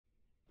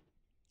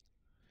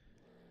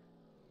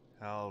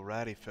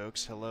Alrighty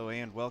folks, hello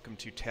and welcome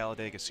to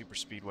Talladega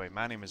Superspeedway.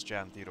 My name is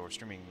John Theodore,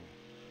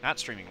 not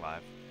streaming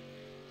live.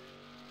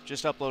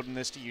 Just uploading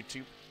this to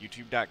YouTube,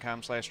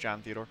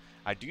 youtube.com/John Theodore.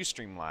 I do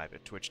stream live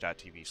at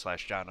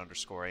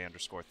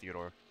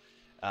twitch.tv/John_A_Theodore.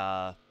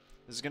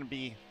 This is going to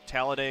be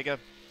Talladega,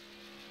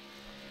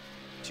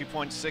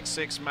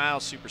 2.66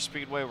 miles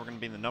Superspeedway. We're going to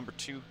be in the number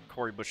 2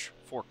 Corey Busch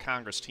 4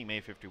 Congress Team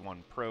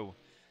A51 Pro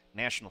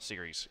National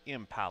Series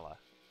Impala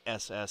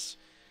SS.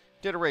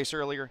 Did a race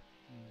earlier.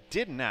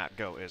 Did not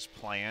go as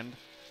planned.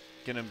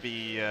 Gonna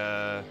be, you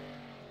know,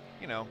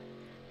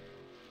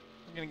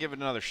 I'm gonna give it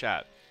another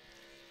shot.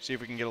 See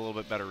if we can get a little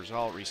bit better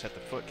result. Reset the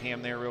foot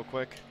cam there real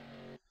quick.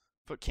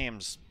 Foot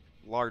cam's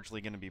largely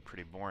gonna be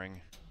pretty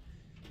boring,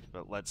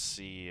 but let's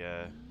see.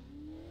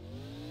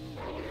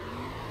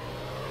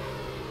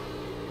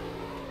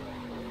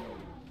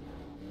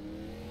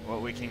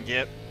 What we can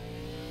get.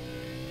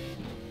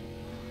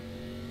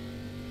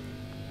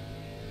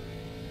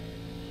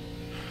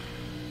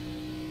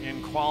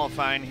 In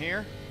qualifying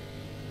here,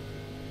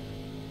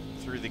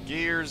 through the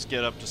gears,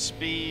 get up to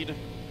speed.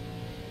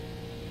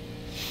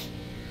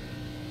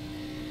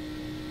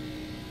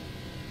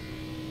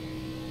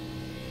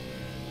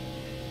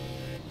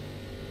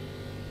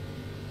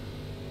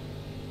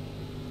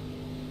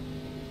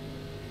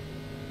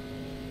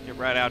 Get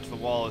right out to the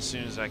wall as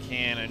soon as I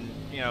can, and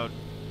you know,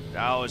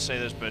 I always say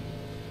this, but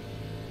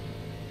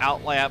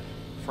out lap,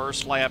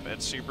 first lap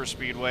at super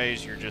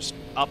speedways, you're just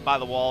up by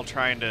the wall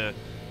trying to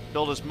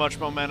build as much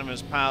momentum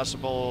as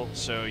possible,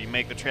 so you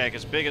make the track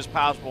as big as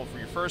possible for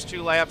your first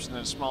 2 laps and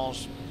as small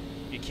as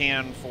you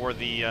can for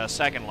the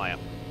second lap.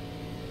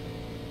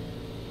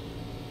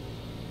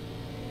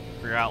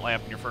 For your out lap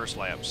and your first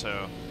lap.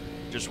 So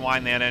just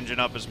wind that engine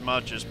up as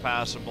much as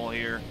possible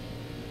here.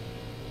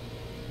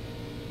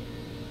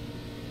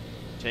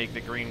 Take the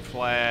green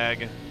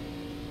flag.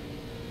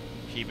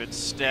 Keep it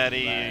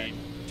steady.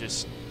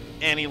 Just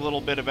any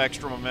little bit of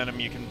extra momentum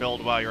you can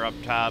build while you're up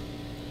top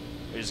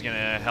is going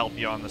to help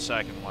you on the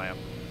second lap.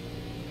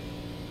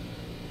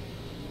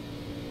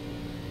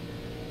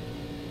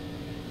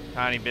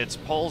 Tiny bits.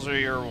 Poles are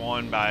your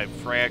won by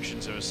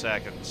fractions of a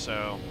second,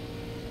 so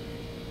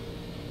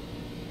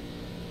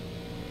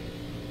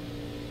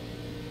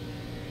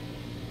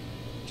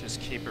just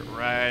keep it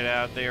right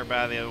out there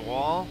by the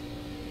wall.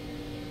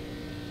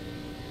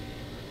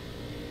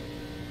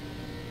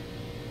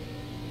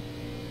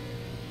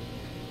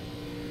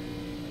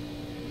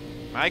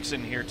 Mike's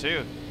in here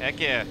too. Heck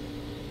yeah.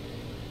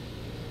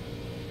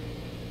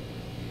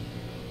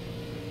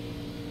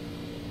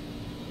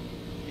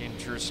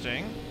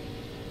 Interesting.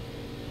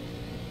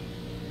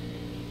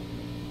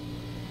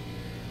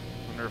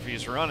 Wonder if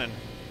he's running.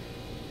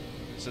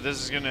 So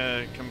this is going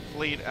to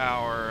complete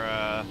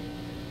our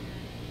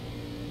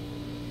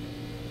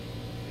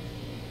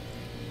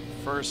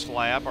first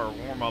lap, our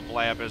warm-up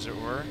lap as it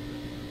were.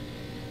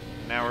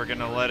 Now we're going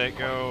to let it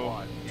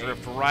go,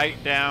 drift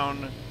right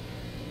down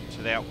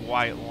to that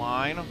white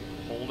line.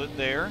 Hold it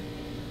there.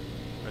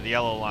 Or the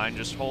yellow line,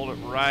 just hold it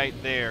right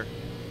there.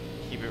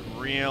 Keep it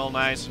real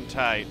nice and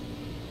tight.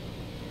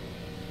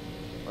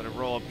 Let it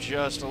roll up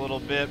just a little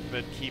bit,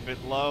 but keep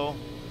it low.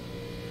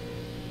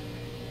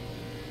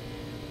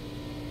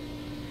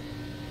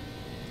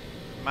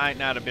 Might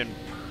not have been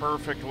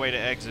perfect way to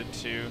exit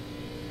to.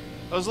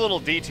 Those little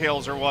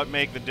details are what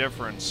make the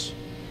difference.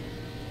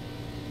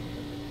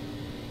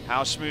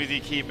 How smooth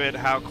you keep it,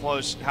 how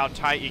close, how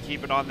tight you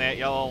keep it on that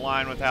yellow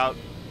line without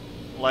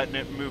letting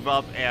it move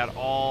up at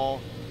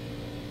all.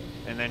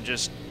 And then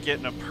just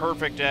getting a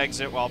perfect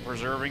exit while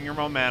preserving your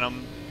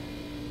momentum.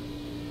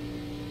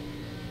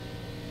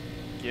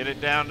 Get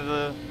it down to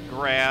the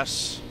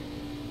grass.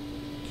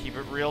 Keep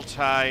it real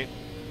tight.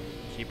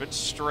 Keep it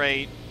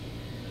straight.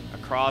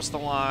 Across the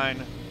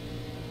line.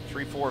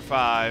 3, 4,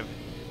 5.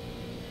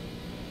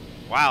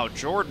 Wow,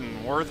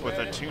 Jordan Werth with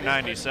a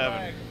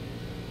 297.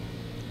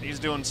 He's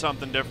doing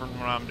something different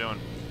from what I'm doing.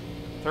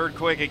 Third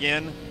quick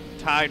again.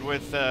 Tied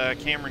with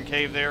Cameron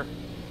Cave there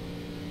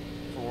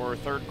for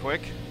third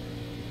quick.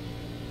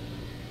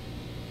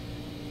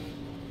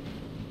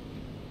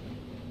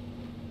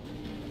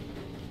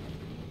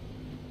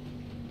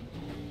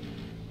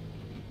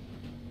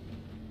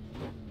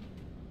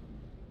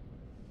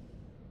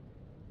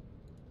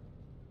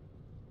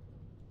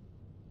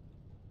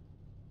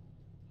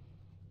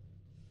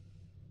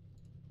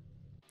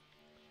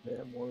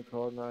 Yeah, one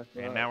car, nice.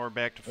 And now we're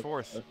back to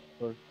fourth. That's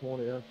the first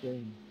 20 I've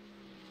seen.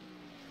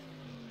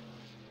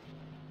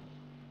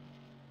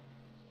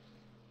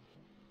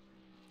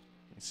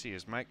 Let's see,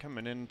 is Mike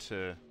coming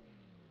into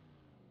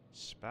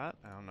spot?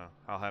 I don't know.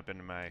 I'll hop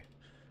into my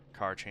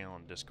car channel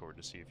in Discord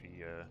to see if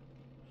he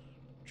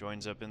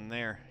joins up in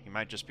there. He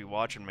might just be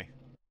watching me.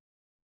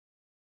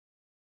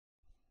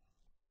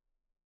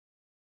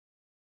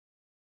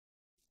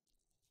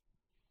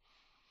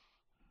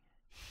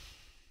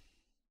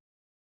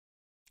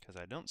 Because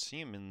I don't see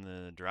him in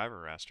the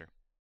driver roster.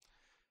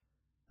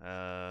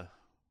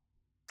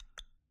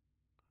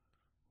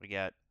 We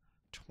got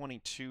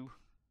 22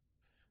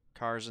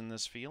 cars in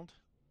this field.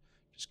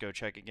 Just go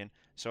check again.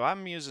 So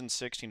I'm using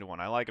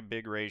 16-1. I like a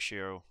big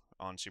ratio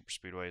on super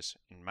speedways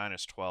in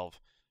 -12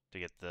 to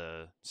get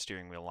the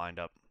steering wheel lined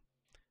up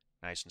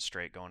nice and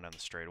straight going down the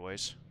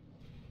straightaways.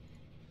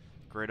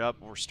 Grid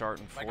up, we're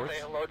starting fourth.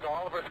 Let's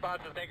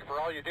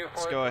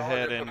go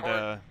ahead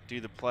and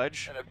do the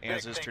pledge,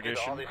 as is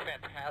tradition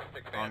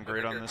on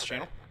grid on this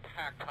channel.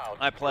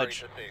 I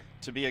pledge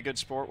to be a good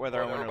sport,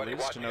 whether I win or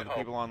lose, to know the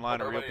people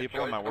online are real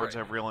people and my words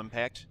have real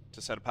impact,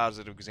 to set a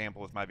positive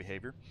example with my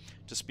behavior,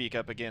 to speak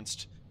up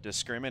against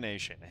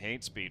discrimination,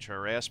 hate speech,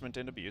 harassment,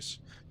 and abuse,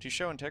 to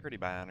show integrity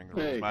by honoring the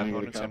rules of my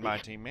opponents and my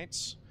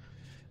teammates,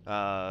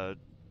 to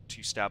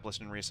stop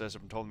listening and reassess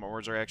if I'm told my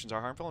words or actions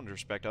are harmful, and to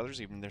respect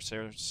others, even if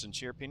their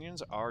sincere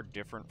opinions are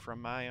different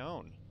from my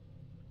own.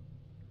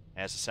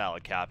 That's a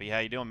solid copy. How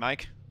you doing,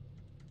 Mike?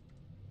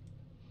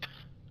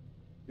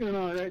 Doing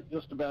all right.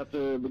 Just about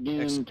to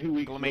begin 2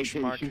 weeks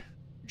Exclamation mark vacation.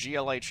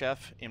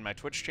 GLHF in my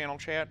Twitch channel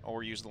chat,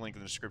 or use the link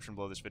in the description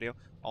below this video.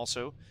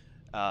 Also,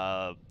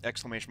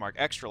 exclamation mark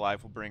extra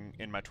life will bring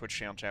in my Twitch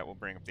channel chat. Will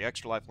bring up the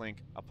extra life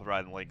link. I'll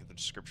provide the link in the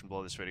description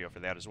below this video for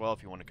that as well.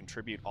 If you want to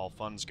contribute, all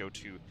funds go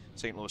to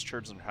St. Louis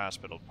Children's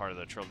Hospital, part of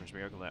the Children's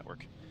Miracle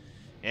Network.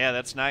 Yeah,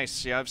 that's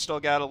nice. Yeah, I've still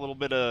got a little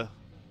bit of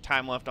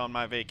time left on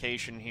my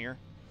vacation here,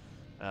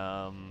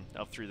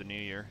 up through the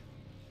new year.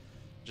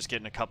 Just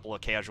getting a couple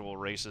of casual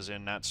races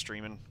in, not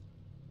streaming.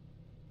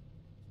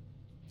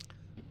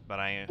 But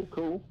I am.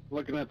 Cool.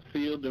 Looking at the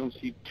field, don't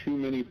see too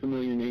many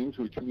familiar names,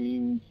 which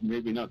means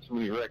maybe not so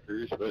many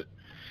wreckers, but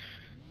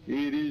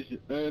it is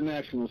a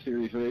National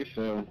Series race,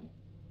 so.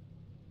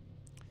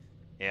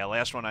 Yeah,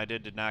 last one I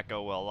did not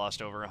go well.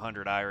 Lost over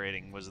 100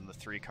 iRating, was in the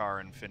 3-car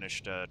and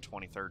finished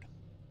 23rd.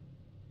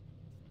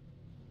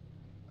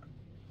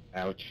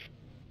 Ouch.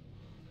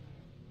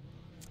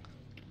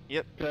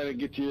 Yep. Try to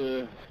get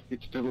you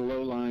to the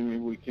low line. Maybe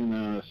we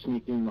can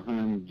sneak in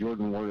behind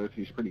Jordan Werth.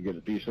 He's pretty good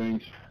at these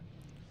things.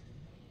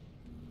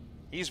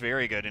 He's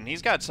very good, and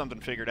he's got something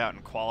figured out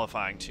in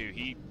qualifying, too.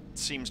 He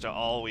seems to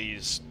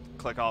always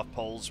click off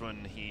poles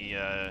when he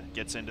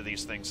gets into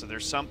these things, so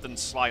there's something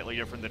slightly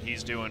different that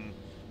he's doing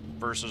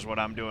versus what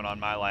I'm doing on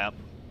my lap.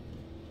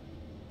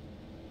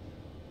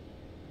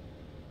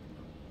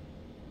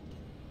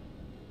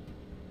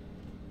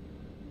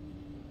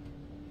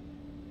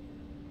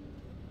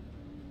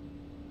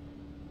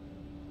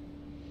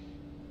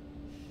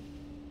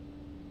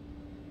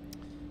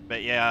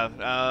 But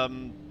yeah,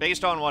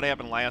 based on what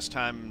happened last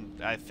time,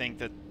 I think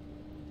that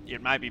it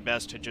might be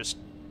best to just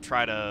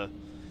try to,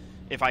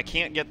 if I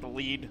can't get the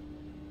lead,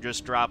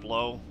 just drop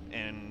low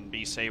and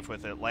be safe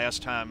with it.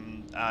 Last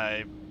time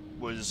I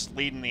was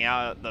leading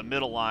the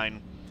middle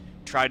line,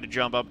 tried to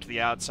jump up to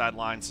the outside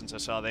line since I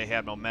saw they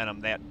had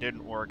momentum. That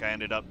didn't work. I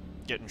ended up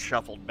getting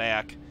shuffled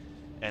back,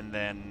 and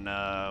then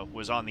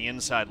was on the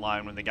inside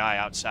line when the guy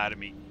outside of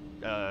me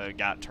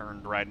got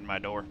turned right in my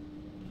door.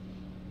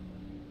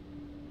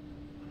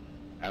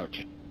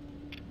 Ouch.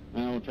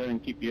 I'll try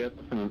and keep you at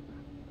the front.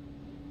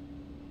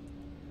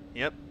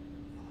 Yep.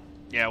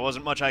 Yeah, it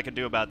wasn't much I could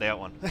do about that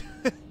one.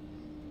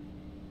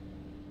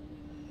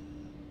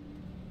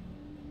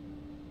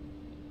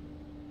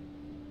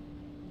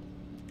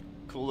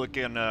 Cool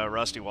looking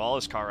Rusty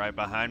Wallace car right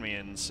behind me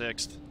in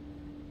 6th.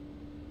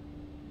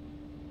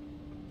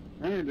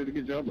 Hey, did a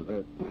good job with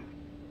that.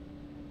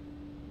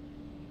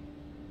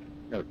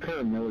 Got a pair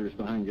of Millers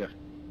behind you.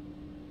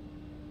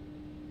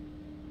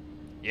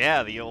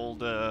 Yeah, the old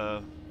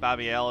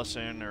Bobby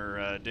Allison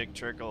or Dick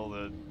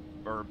Trickle,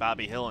 or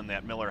Bobby Hill in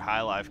that Miller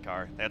High Life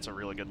car. That's a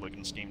really good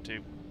looking scheme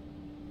too.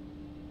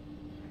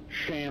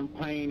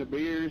 Champagne of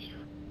beers?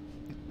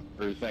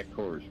 Or is that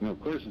Coors? No,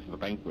 Coors is the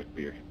banquet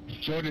beer.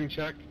 Jordan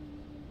Chuck?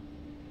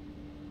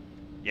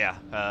 Yeah,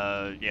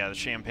 yeah, the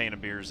Champagne of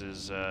beers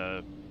is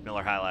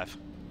Miller High Life.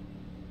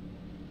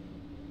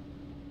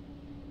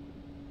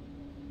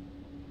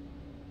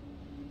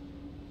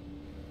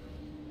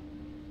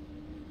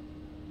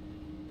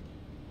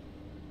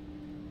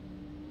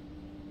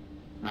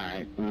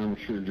 Alright, I'm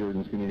sure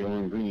Jordan's going to go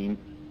on green.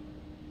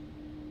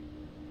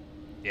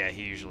 Yeah,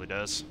 he usually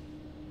does.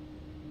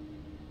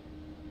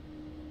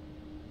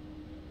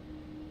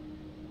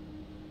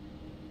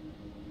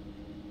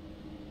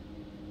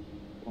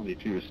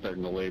 '22 is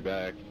starting to lay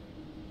back.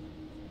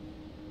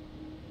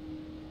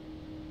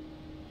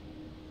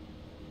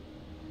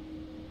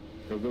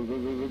 Go, go, go,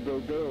 go, go, go,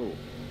 go.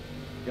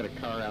 Got a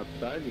car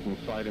outside, you can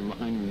slide in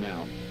behind him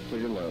now.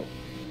 Clear low.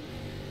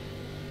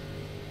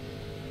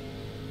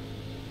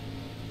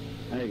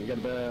 Hey, you got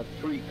about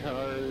 3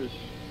 car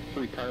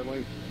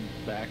lengths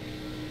back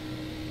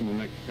from the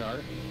next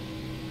car.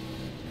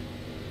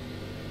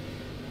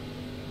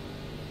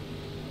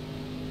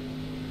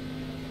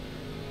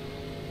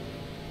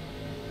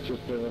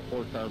 Just a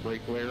 4-car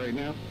breakaway right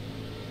now.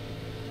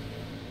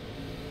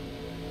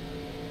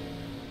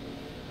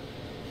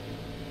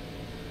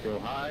 Go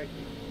high.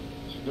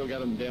 Still got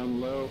them down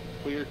low.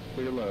 Clear,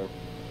 clear low.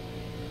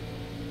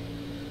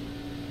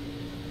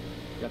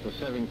 Got the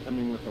 7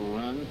 coming with a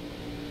run.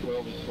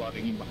 12 is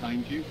slotting in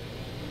behind you.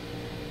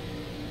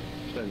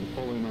 starting to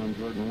pull in on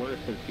Jordan Werth.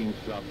 13's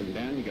dropping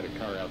down. You got a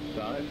car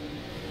outside.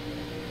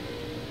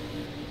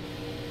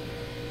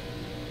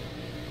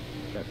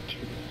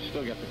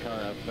 Still got the car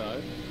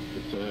outside.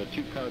 It's a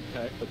 2-car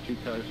pack, but 2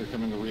 cars are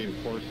coming to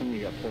reinforce them.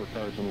 You got 4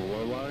 cars on the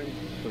low line.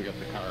 Still got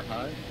the car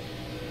high.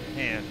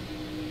 Yeah.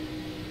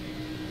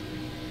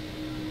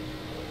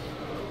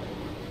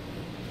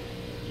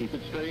 Keep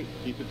it straight.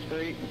 Keep it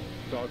straight.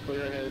 It's all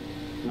clear ahead.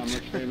 Not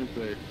much damage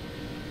there.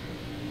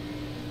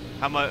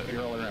 How much?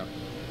 You're all around.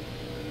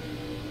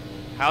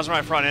 How's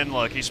my front end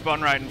look? He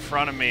spun right in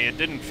front of me. It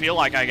didn't feel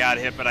like I got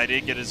hit, but I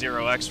did get a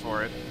 0x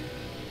for it.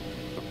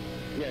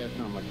 Yeah, it's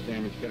not much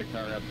damage. Got a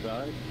car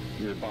outside.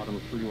 Your bottom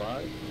 3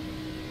 wide.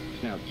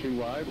 It's now 2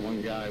 wide.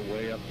 1 guy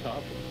way up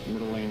top.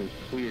 Middle lane is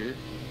clear.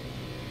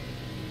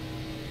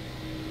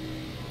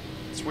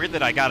 It's weird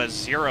that I got a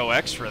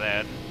 0x for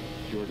that.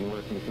 Jordan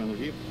Werth in front of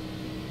you.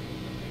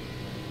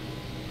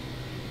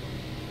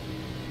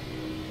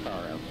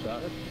 Car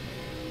outside.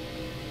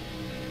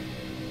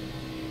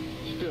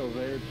 Still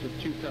there. It's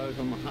just 2 cars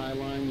on the high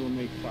line. You'll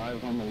make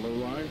 5 on the low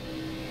line.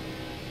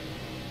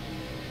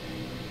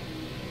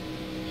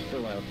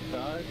 Still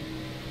outside.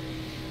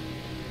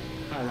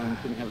 High line's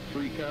going to have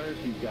 3 cars.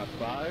 You've got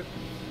 5.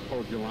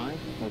 Hold your line.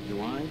 Hold your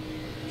line.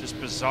 Just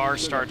bizarre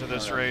start to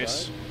this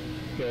race.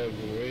 Guy's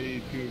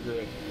way too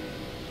aggressive.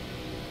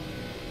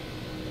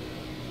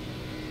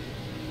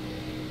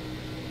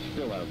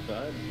 Still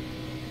outside.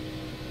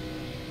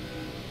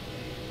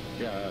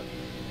 Got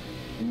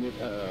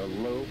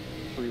low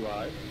 3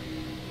 wide.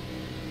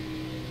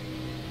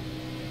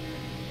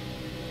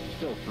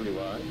 Still 3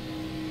 wide.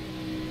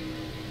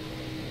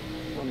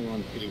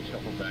 21's getting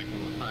shuffled back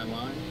on the high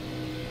line.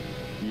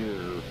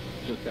 You're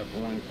just got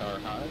 1 car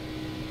high.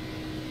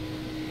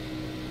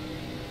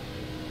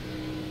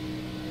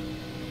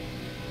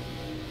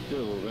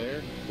 Still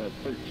there. That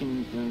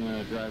 13's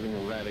been driving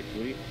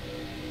erratically.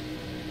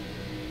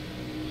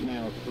 It's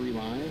now 3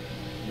 lines.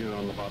 You're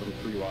on the bottom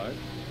 3 wide.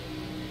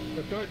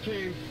 The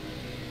 13.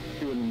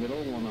 2 in the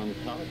middle, 1 on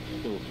top.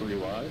 Still 3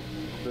 wide.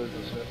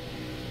 Business it.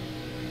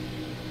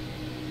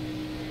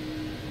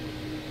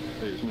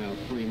 There's now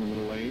 3 in the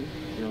middle lane.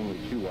 You're only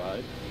 2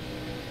 wide.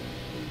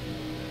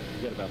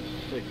 You got about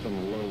 6 on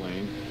the low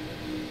lane.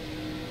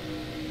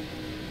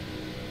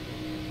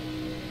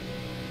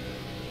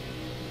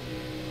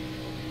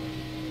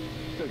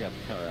 Still got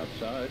the car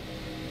outside.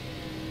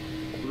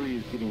 3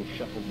 is getting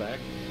shuffled back.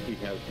 He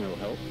has no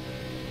help.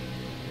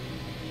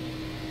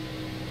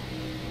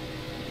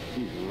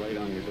 He's right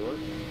on your door.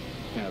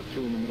 Now 2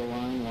 in the middle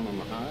line, 1 on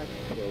the high.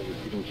 So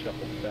we're getting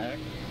shuffled back.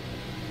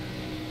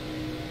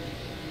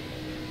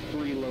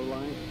 3 low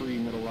line, 3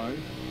 middle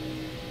line.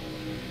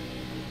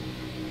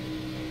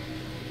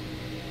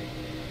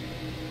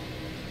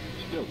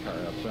 Still car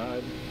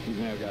outside. He's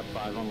now got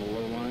 5 on the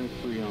low line,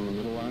 3 on the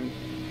middle line.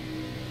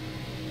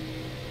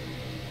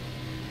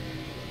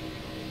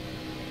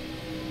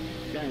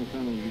 Guy in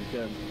front of you's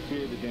got a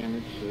bit of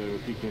damage, so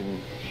if you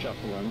can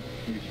shuffle him,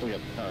 you still got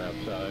the car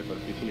outside, but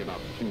if you see an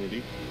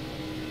opportunity.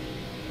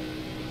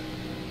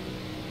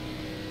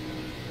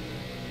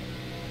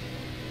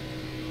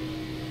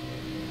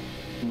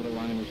 Middle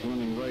line is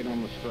running right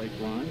on the strike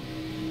line.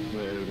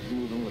 They're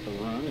moving with a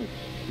run.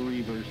 It's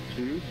 3 versus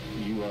 2.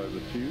 You are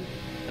the 2.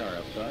 Car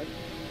outside.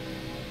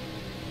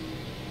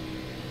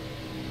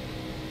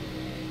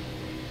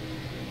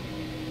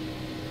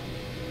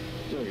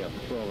 Still got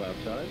the 12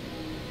 outside.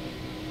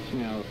 It's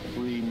now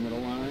 3 middle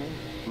line,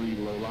 3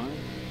 low line.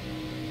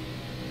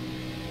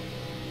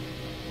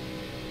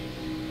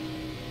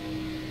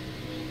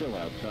 Still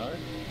outside.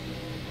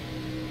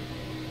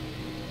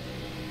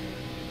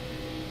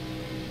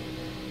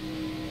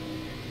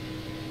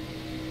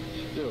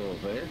 Still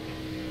there.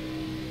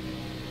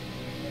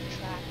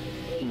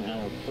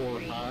 Now 4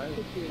 high,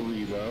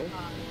 3 low.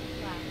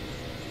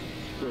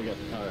 Still got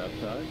the car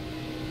outside.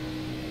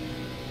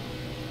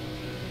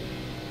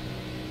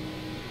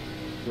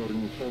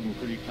 Jordan's holding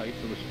pretty tight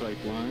to the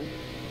strike line.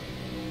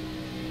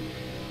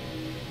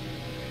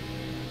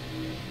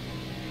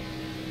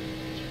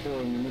 It's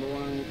 4 in the middle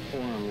line,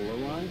 4 on the low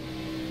line.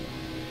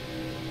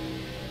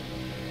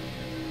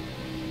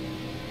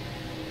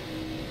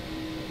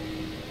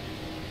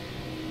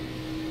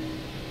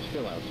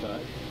 Still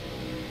outside.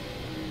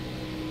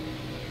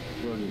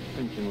 Jordan's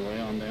pinching way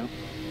on down.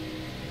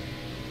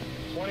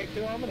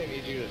 22, I'm going to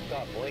need you to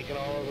stop blinking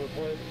all over the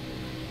place.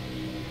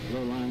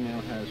 Low line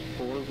now has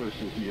 4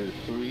 versus your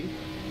 3.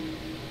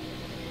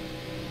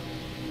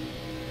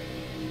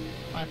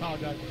 I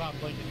apologize if I'm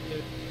blinking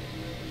too.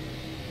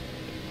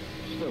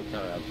 Still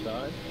car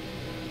outside.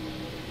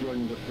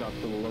 Jordan just dropped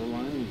to the low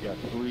line. You've got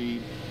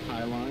 3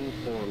 high line,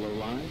 4 low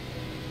line.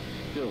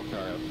 Still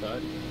car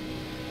outside.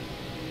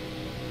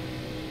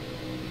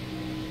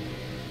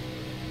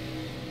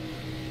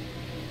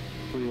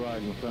 Three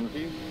wide in front of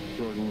you.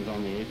 Jordan's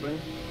on the apron.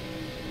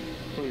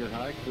 Clear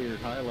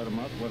high, let him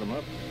up, let him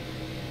up.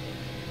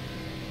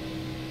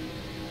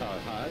 Car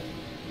high,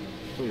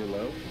 clear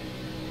low.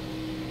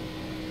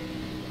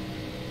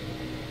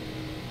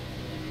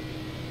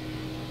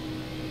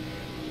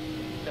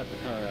 got the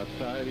car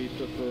outside. He's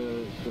just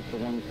the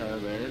one car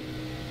there.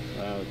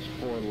 It's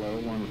 4 low,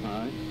 1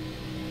 high.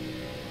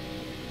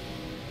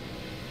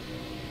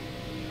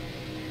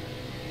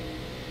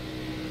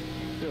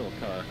 Still a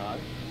car high.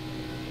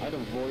 I'd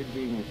avoid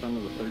being in front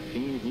of the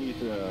 13. He's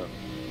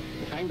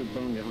kind of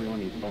boned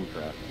everyone he's bumped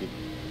around.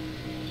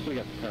 Still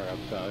got the car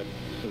outside.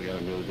 Still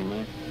got a nose in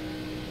there.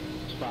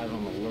 It's 5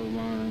 on the low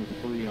line,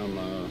 3 on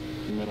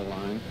the middle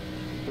line.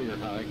 Clear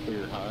high,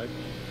 clear high.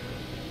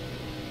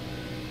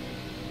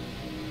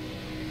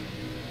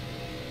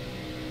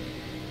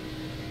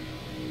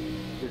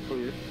 You're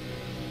clear.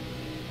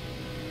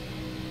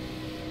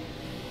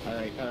 All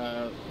right,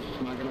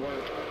 it's not gonna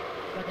work.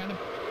 Back on him.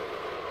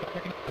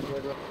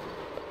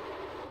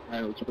 All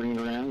right, let's bring it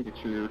around, get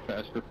your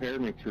fast repair,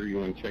 make sure you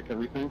uncheck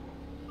everything.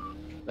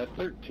 That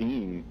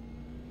 13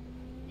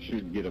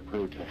 should get a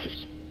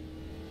protest.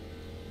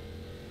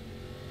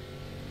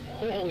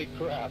 Holy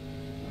crap.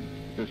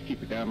 Just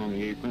keep it down on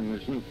the apron.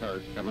 There's new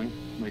cars coming.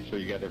 Make sure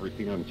you got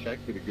everything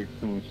unchecked. Get a good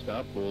clean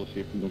stop. We'll see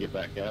if we can get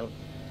back out.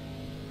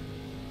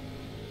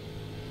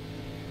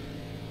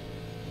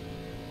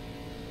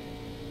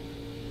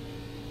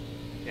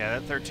 Yeah,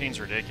 that 13's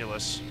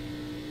ridiculous.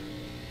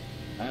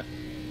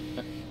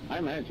 I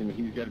imagine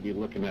he's got to be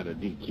looking at a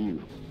DQ.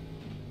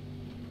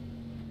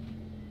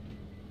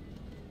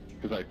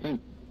 Because I think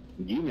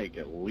you make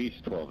at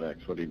least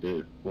 12x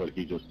what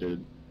he just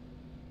did.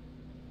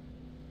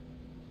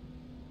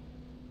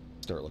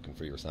 Start looking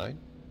for your sign.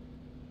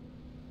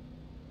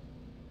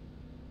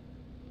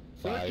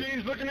 5,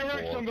 13's looking to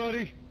wreck 4,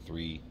 somebody.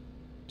 3,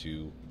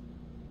 2,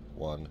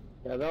 1.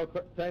 Yeah, they'll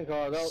 10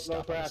 cars. They'll Stop on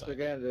the crash side.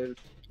 again, dude.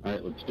 All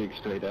right, let's dig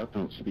straight out.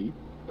 Don't speed.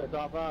 That's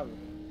off of them.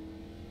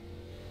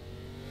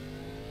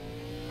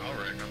 I'll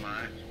wreck on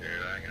mine, dude.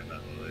 I ain't got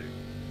nothing to lose.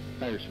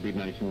 Tires should be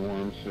nice and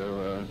warm,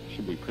 so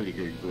should be pretty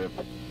good grip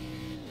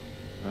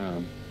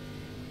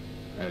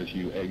as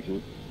you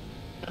exit.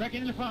 Back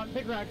in the front.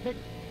 Big rack. Big.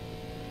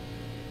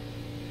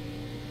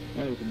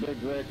 There's a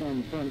big wreck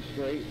on the front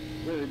straight.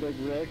 Very big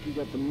wreck. You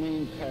got the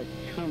main pack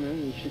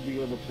coming. You should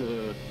be able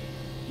to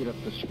get up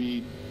to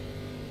speed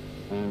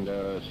and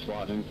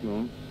slot into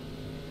them.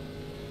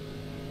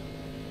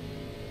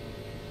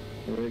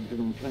 We're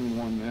exiting turn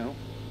 1 now.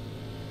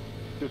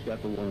 Just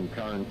got the one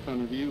car in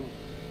front of you.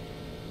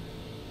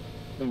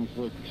 Things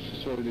look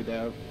sorted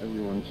out.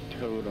 Everyone's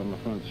towed on the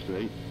front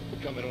straight.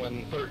 Coming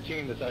when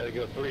 13 decided to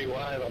go 3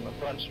 wide on the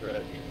front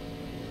stretch.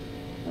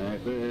 All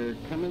right, they're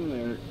coming.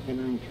 They're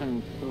entering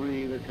turn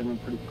 3. They're coming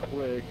pretty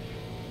quick.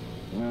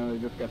 They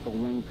just got the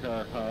one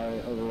car high.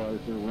 Otherwise,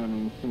 they're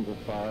running single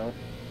file.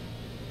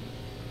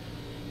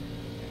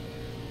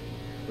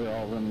 They're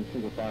all running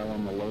single file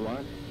on the low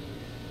line.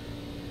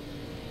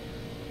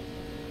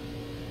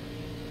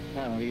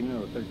 How do you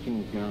know?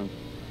 13's gone.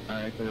 All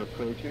right, they're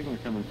approaching. They're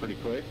coming pretty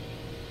quick.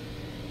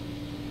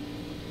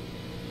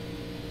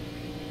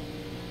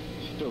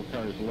 Still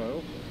cars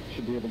low.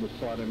 Should be able to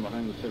slot in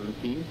behind the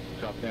 17.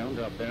 Drop down,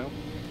 drop down.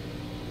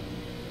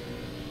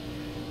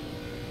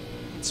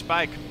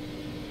 Spike.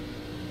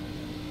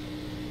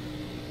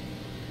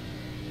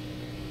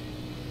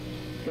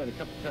 Got a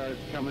couple cars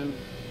coming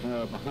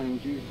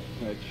behind you.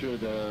 That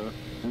should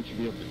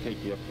be able to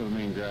take you up to the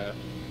main drive.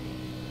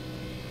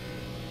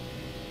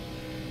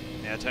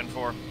 Yeah,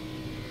 10-4.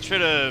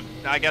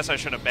 I guess I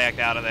should have backed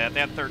out of that.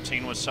 That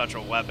 13 was such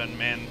a weapon,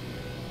 man.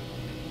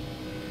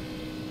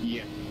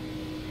 Yeah.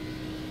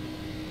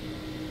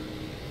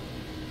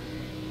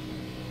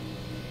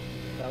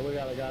 We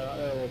got a guy out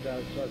there with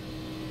that such a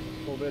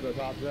little bit of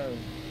top zone.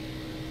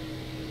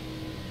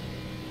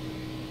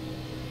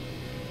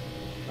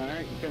 All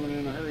right, you're coming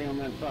in a hurry on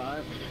that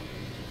 5.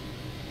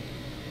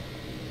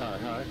 Car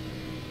high.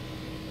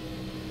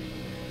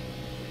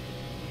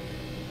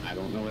 I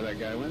don't know where that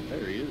guy went.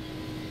 There he is.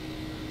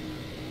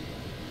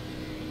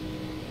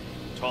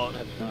 12.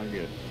 That's not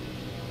good.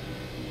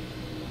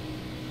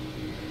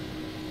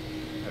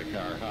 Got a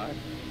car high.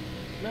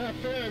 Not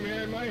fair,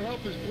 man. My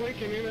help is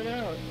blinking in and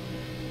out.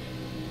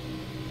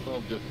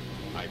 Well, just,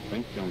 I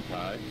think, jump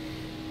high.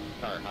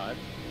 Car high.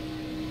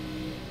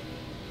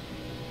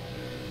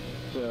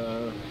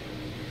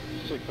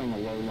 It's 6 on the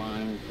low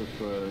line. It's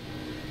just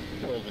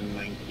 12 and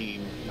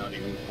 19, not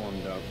even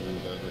formed up,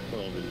 and the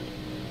 12 is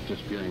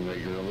just veering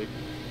regularly.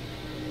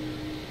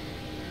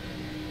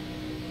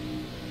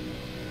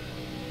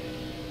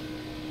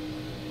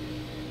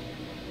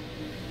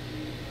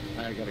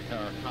 I got a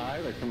car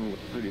high. They're coming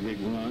with a pretty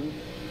big run.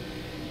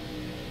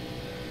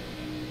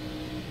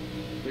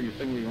 Biggest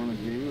thing we want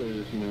to do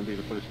is, be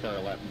the first car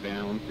a lap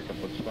down, pick up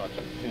what spots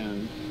at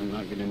 10, and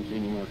not get into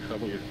any more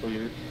trouble. You're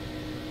clear.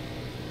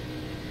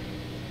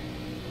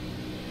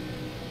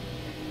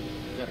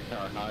 Got a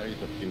car high,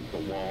 he's up against the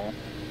wall.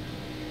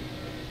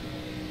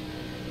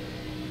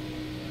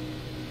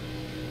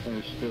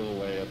 There's still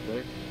way up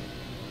there.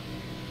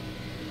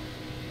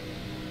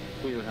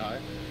 Clear high.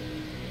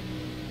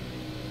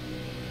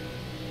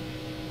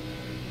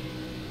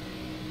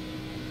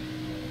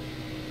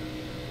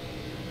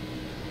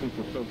 I think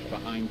the folks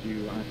behind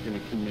you aren't going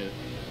to commit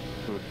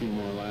for a few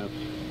more laps.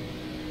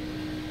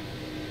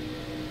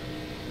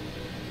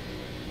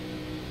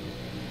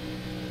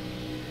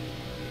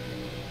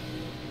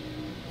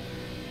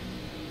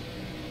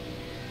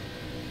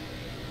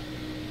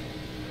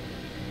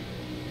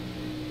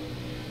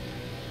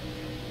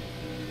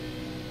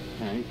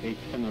 Alright, 8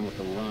 coming with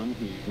a run.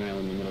 He's now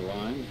in the middle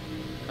line.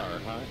 Car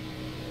high.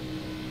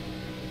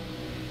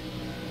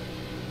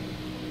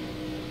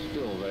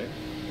 Still there.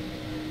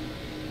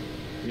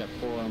 We got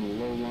 4 on the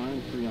low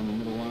line, 3 on the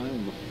middle line,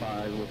 and the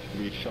 5 looks to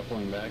be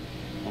shuffling back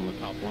on the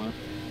top line.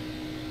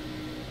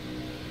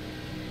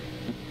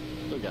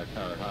 Still got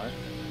car high.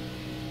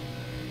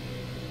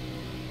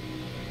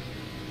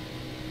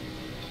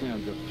 It's now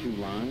just 2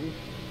 lines,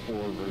 4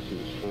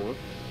 versus 4.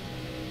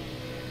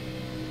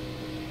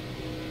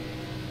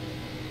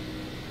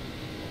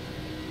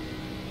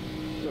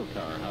 Still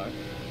car high.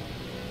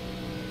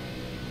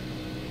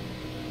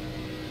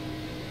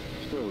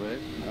 Still there.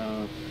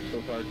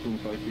 So far it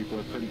seems like people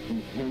are pretty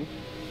content.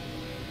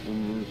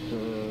 And this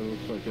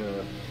looks like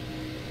a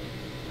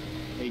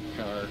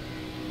 8-car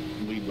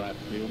lead lap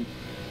field.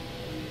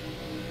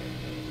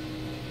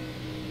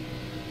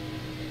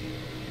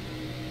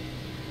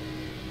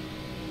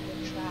 The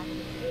track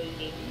is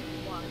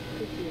 81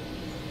 50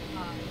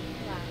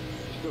 laps.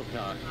 Still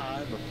car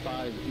high. The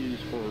 5 is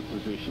for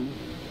position.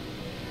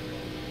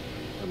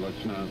 But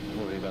let's not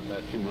worry about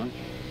that too much.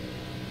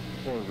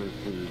 4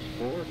 versus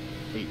 4.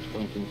 8's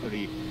blinking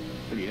pretty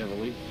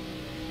heavily.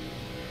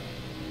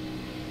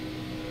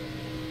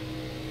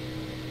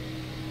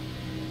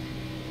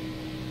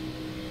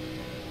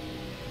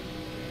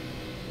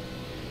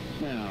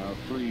 It's now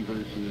 3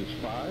 versus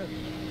 5.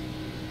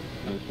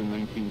 As the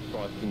 19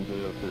 slots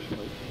into first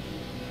place.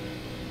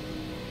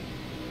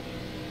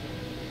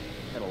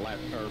 Got a lap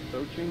car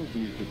approaching.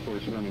 He's of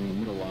course running the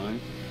middle line.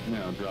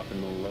 Now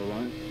dropping the low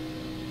line.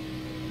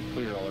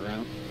 Clear all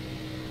around.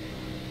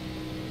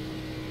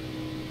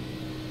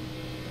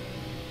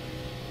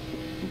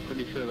 I'm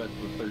pretty sure that's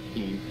the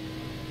 13.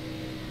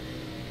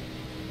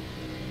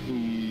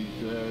 He's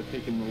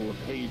taking the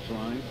LePage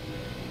line.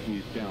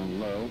 He's down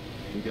low.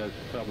 You guys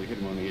probably hit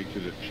him on the edge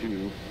of the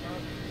 2.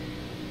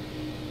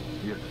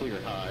 You're clear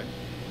high.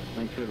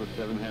 Make sure the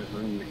 7 has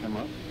room to come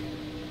up.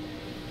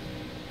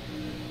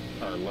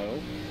 Car low.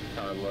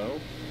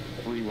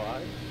 3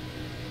 wide.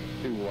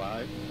 2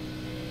 wide.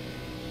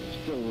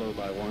 Still low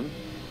by 1.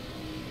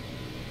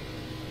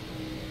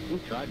 We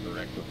tried to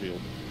wreck the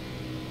field.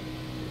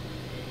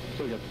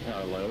 Still got the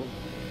car low.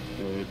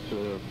 It's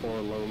 4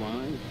 low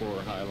line,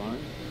 4 high line.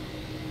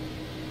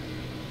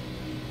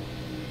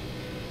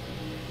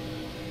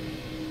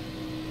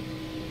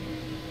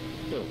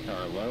 Still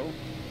car low.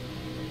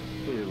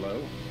 Clear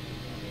low.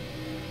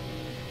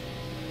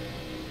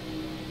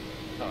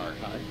 Car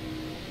high.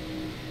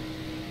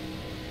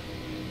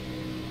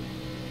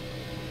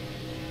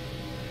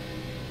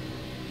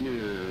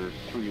 You're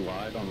 3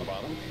 wide on the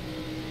bottom.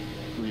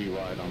 3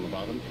 wide on the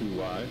bottom. 2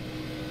 wide.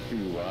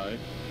 2 wide.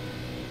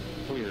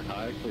 Clear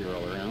high. Clear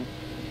all around.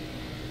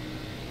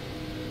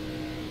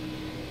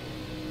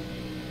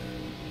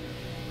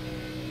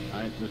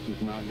 Alright, this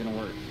is not going to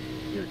work.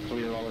 You're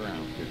clear all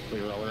around. You're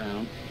clear all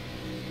around.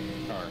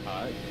 Car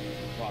high.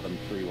 Bottom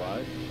 3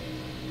 wide.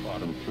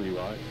 Bottom 3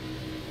 wide.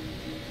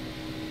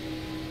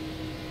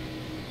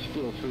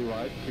 Still 3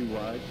 wide. 2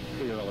 wide.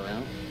 Clear all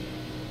around.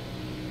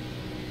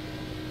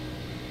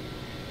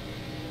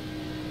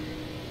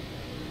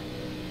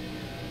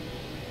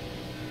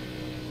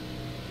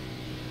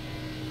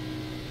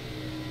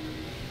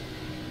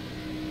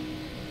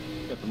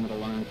 Got the middle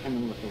line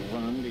coming with a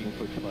run, being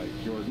pushed by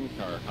Jordan,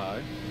 car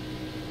high.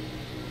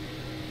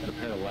 Got a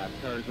pair of lap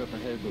cars up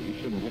ahead, but you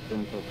shouldn't hit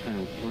them until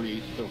turn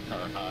 3, still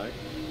car high.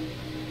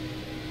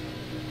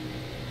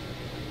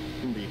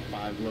 Gonna be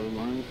 5 low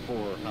line,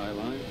 4 high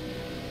line.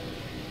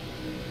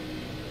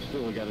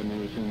 Still got a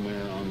nose in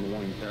there on the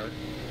 1 car.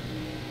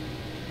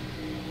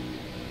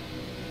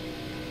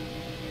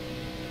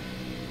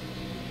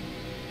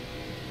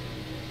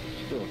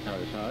 Still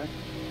cars high.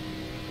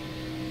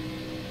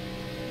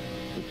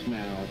 It's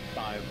now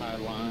 5 high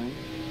line,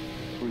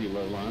 3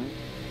 low line.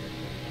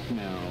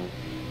 Now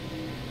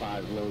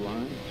 5 low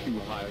line, 2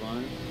 high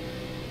line.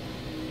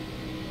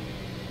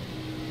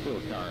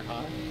 Still car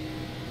high.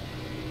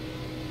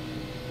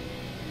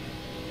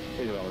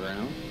 Clear all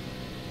around.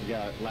 We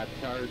got lap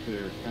cars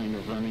that are kind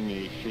of running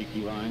a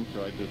shaky line,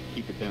 so I just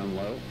keep it down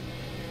low.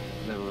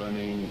 They're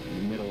running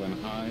middle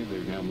and high.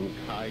 They've now moved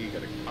high. You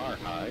got a car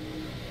high.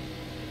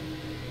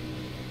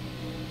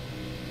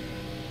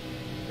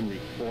 Going to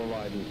be 4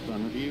 wide in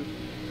front of you.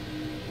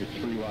 You're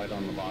 3 wide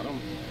on the bottom.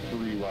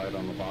 3 wide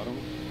on the bottom.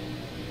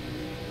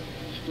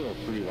 Still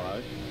 3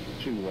 wide.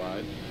 2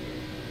 wide.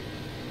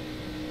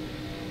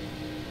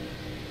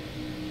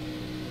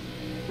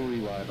 3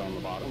 wide on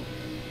the bottom.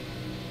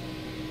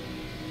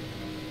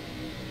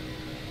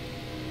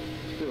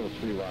 Still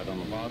 3 wide on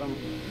the bottom.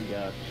 You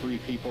got 3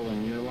 people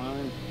in your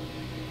line.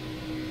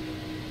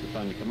 It's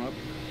time to come up.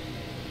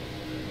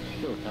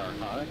 Still car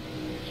high.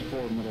 It's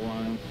 4 middle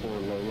line, 4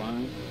 low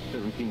line.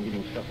 17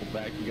 getting shuffled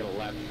back. You got a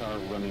lap car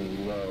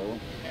running low.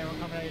 And we're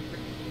coming at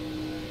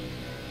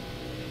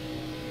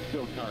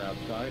Still car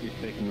outside. He's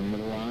taking the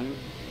middle line.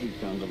 He's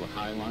down to the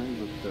high line.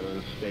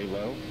 Just stay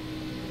low.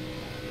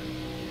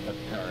 Got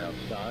the car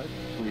outside.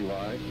 3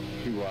 wide.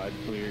 2 wide.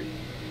 Clear.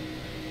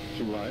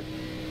 2 wide.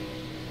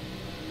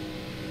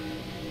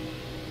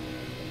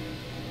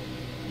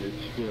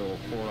 It's still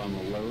 4 on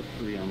the low,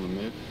 3 on the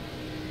mid.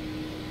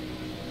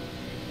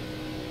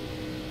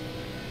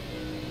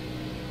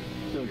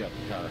 Still got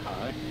the car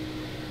high.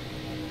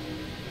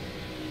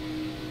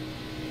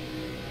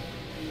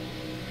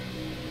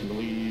 I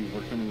believe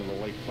we're coming to the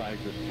white flag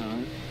this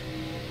time.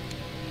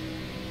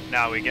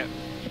 Now we get...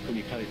 It's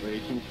pretty tight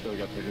racing. Still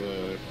got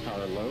the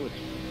car low. It's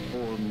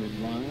 4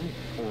 midline,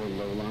 4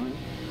 low line.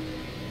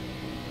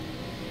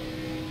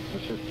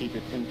 Let's just keep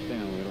it pinched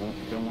down. We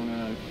don't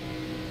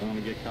want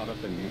to get caught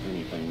up in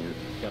anything.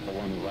 You've got the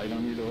one right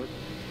on your door.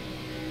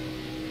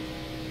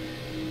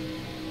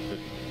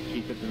 Just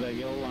keep it to that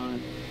yellow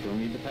line. Don't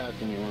need to pass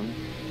anyone.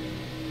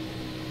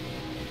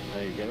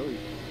 There you go.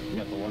 You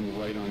got the one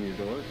right on your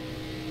door.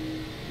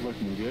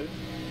 Looking good.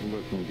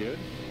 Looking good.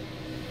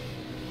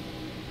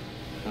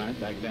 All right,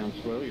 back down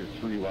slow. You're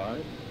 3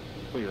 wide.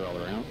 Clear all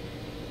around.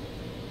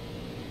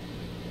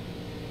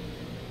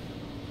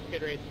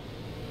 Good race.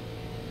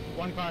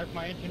 One car,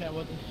 my internet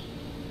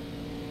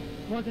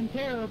wasn't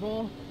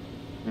terrible.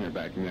 And you're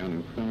backing down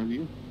in front of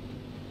you.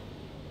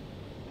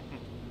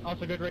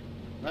 Also good race.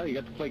 Well, you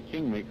got to play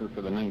Kingmaker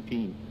for the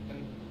 19.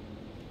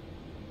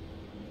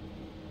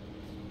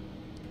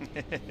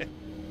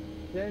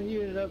 Then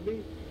you ended up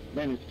beating.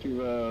 Managed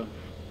to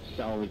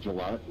salvage a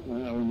lot.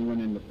 When you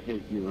went in the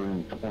pit, you were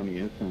in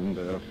 20th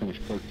and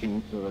finished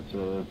 14th, so that's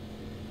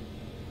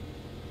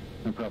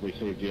that probably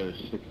saved you a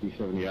 60,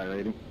 70 I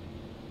rating.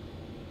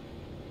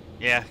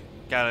 Yeah,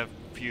 got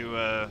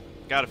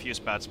a few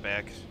spots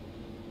back.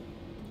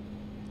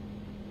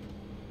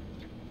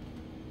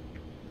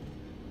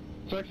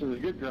 Sucks, it was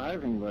good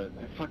driving, but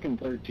at fucking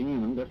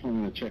 13, I'm definitely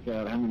going to check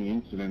out how many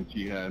incidents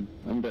you had.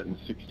 I'm betting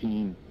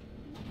 16.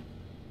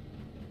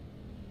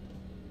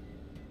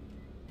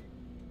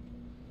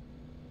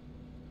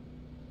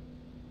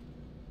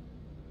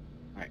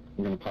 Alright,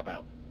 I'm going to pop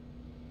out.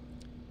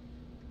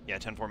 Yeah,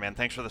 10-4, man.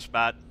 Thanks for the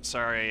spot.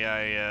 Sorry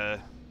I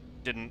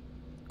didn't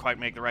quite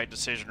make the right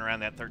decision around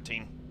that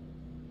 13.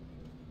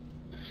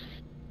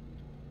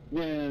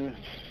 Yeah, it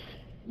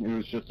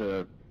was just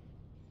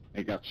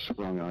it got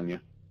sprung on you.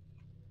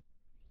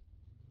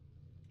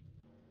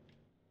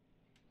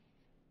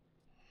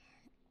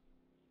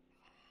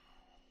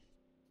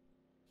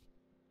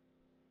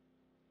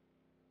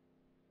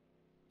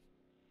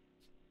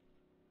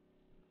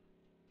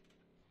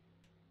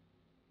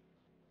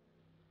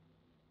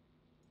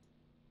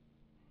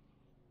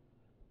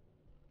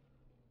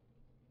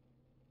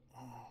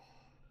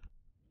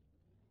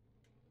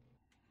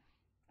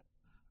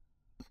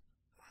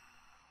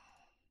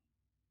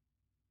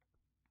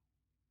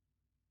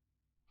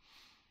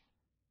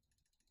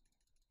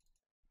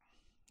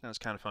 That was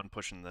kind of fun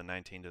pushing the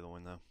 19 to the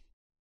win, though.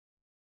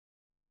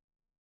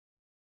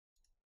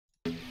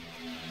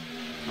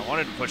 I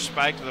wanted to push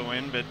Spike to the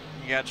win, but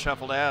he got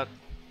shuffled out.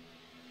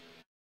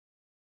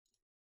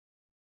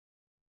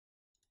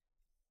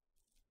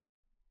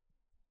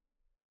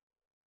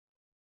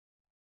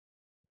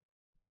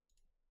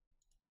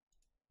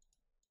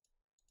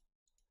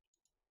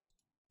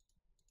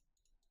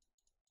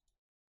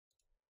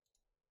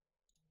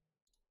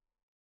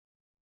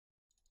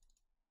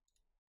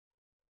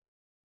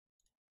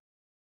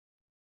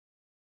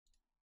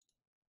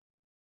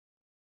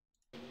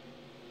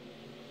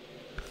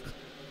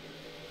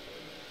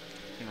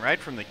 And right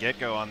from the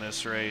get-go on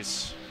this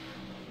race,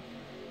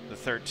 the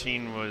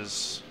 13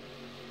 was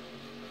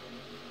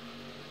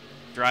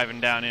driving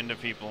down into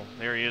people.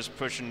 There he is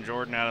pushing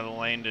Jordan out of the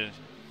lane to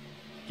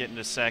get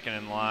into second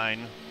in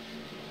line.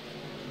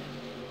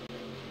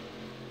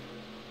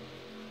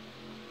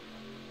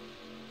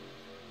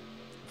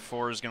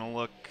 Four is going to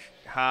look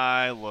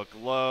high, look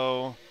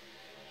low.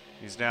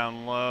 He's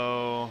down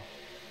low.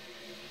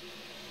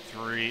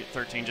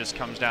 13 just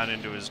comes down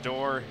into his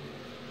door.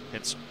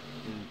 Hits,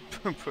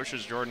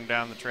 pushes Jordan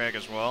down the track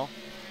as well.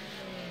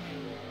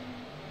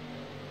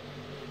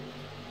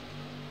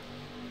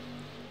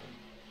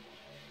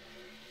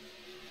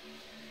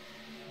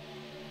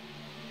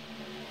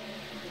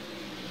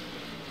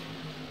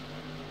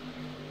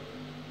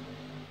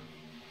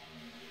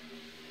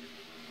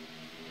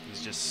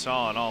 He's just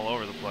sawing all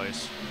over the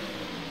place.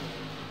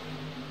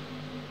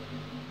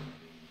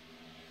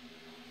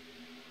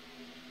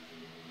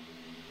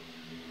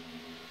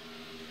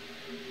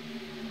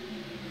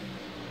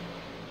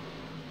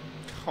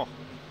 Oh,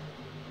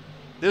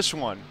 this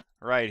one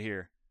right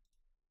here.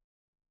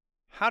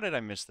 How did I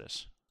miss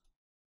this?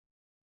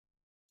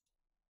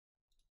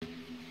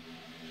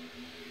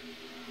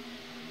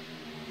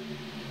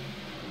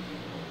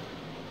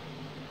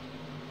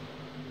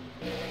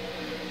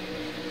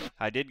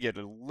 I did get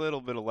a little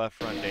bit of left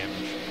front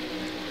damage.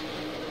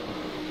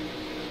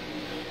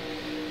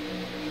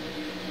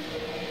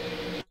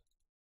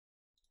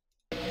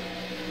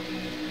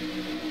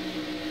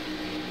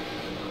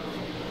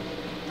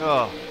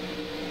 Oh.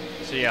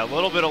 So yeah, a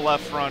little bit of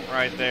left front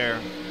right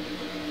there.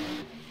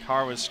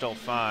 Car was still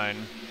fine.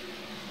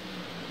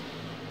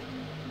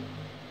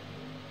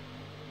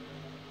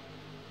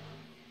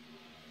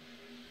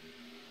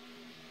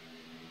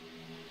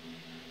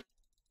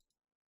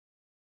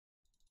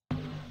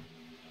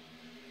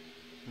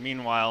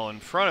 Meanwhile,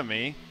 in front of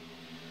me,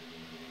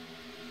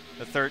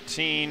 the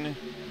 13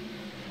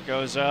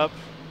 goes up.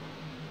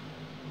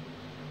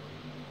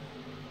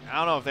 I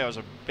don't know if that was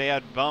a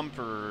bad bump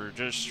or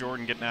just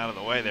Jordan getting out of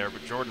the way there,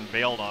 but Jordan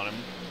bailed on him.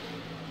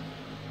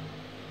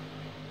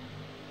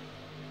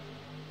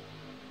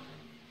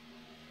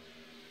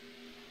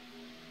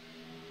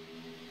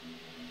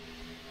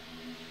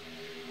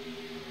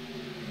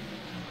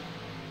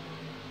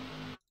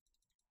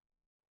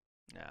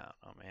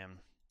 Oh man.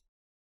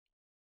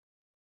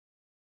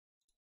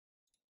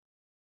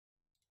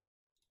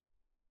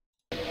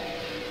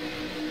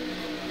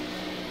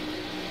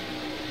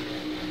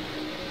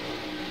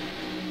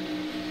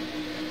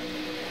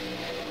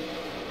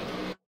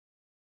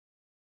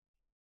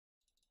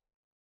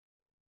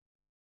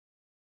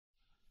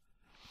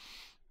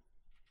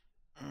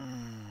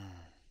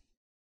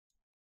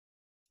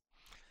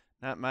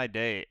 Not my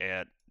day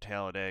at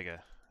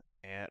Talladega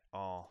at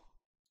all.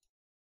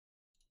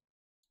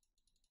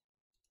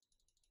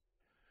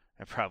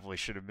 I probably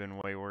should have been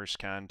way worse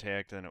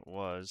contact than it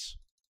was.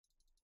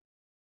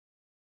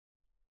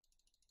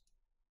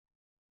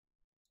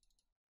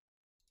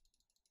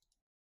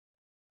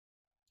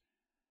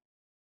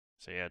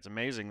 So yeah, it's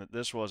amazing that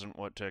this wasn't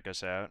what took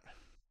us out.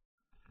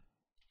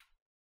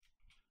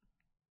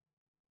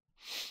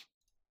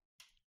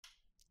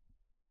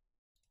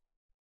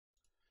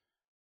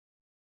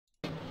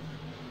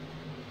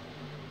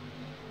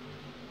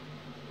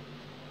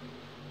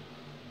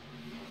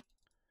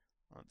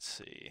 Let's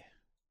see.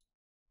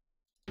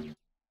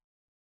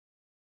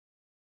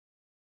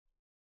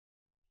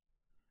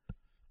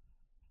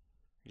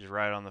 He's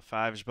right on the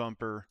 5's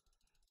bumper,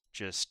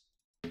 just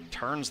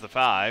turns the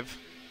 5.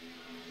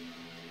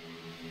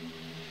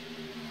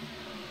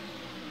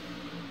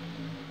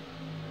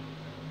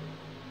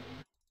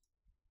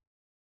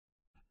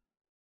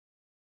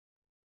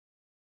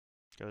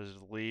 Goes to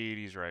the lead,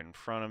 he's right in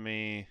front of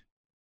me.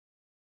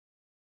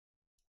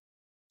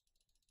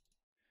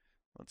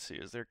 Let's see,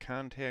 is there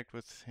contact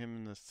with him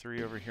in the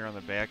 3 over here on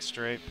the back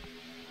straight?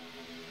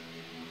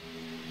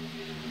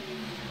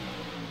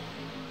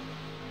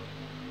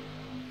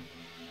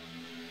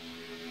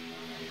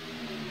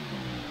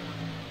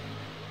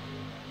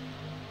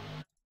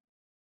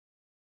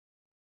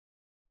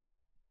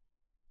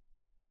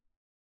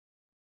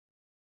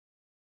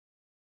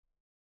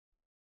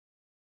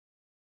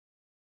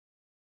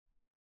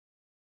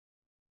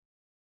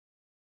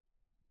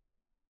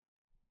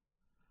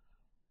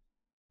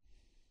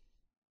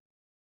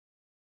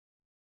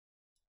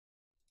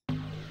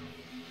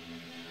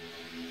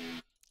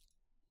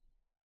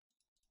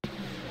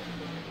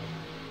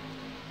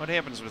 What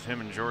happens with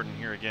him and Jordan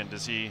here again?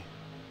 Does he...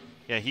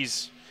 Yeah,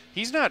 he's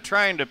not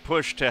trying to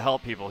push to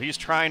help people. He's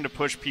trying to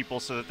push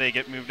people so that they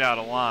get moved out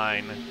of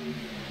line,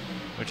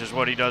 which is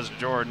what he does to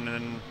Jordan,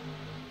 and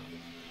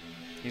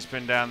he's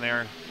been down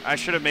there. I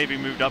should have maybe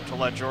moved up to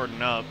let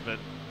Jordan up, but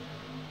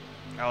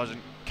I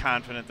wasn't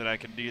confident that I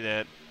could do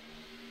that.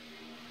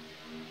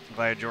 I'm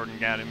glad Jordan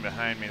got in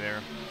behind me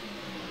there.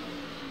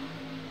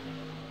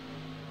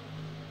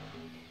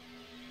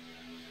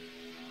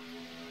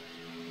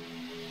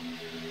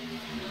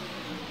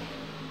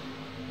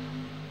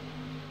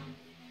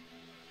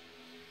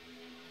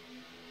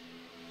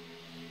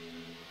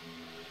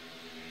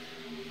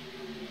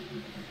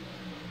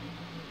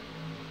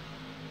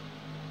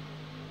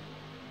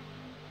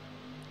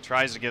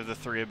 Tries to give the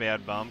 3 a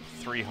bad bump.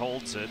 3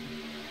 holds it.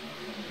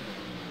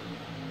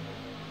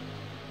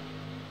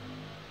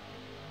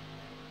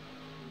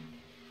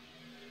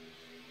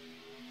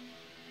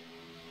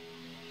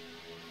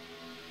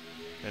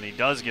 And he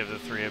does give the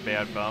 3 a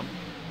bad bump.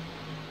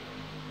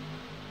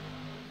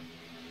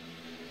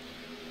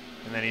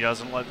 And then he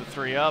doesn't let the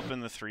 3 up,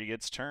 and the 3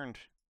 gets turned.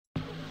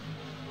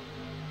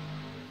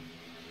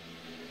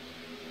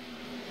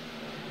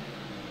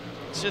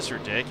 It's just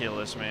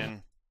ridiculous,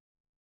 man.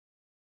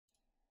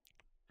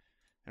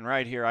 And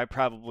right here, I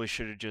probably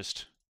should have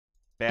just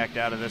backed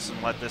out of this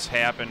and let this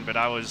happen, but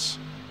I was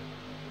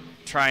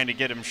trying to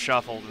get him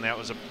shuffled, and that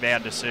was a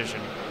bad decision.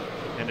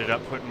 Ended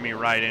up putting me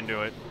right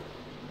into it.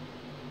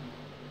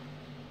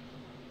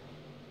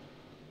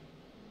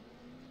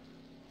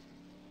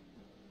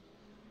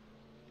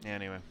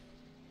 Anyway.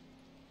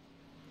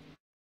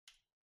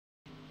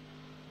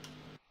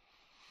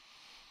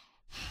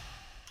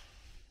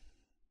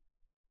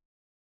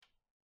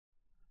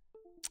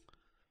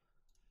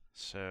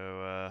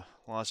 So,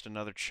 lost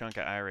another chunk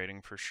of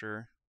iRating for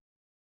sure.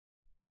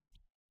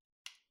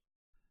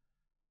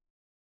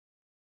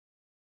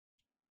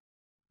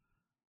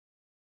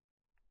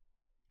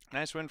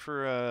 Nice win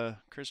for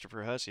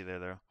Christopher Hussey there,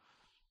 though.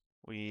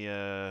 We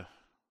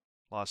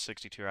lost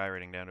 62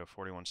 iRating down to a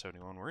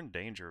 4171. We're in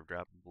danger of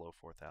dropping below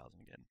 4,000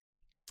 again.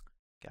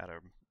 Gotta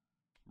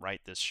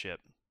right this ship.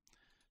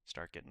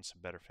 Start getting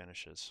some better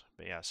finishes.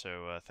 But yeah,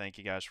 so thank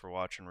you guys for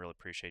watching. Really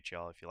appreciate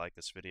y'all. If you like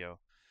this video,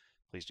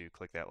 please do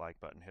click that like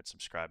button, hit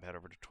subscribe, head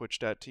over to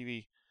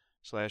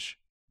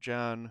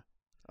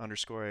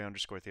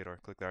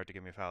twitch.tv/John_A_Theodore. Click there to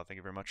give me a follow. Thank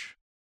you very much.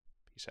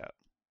 Peace out.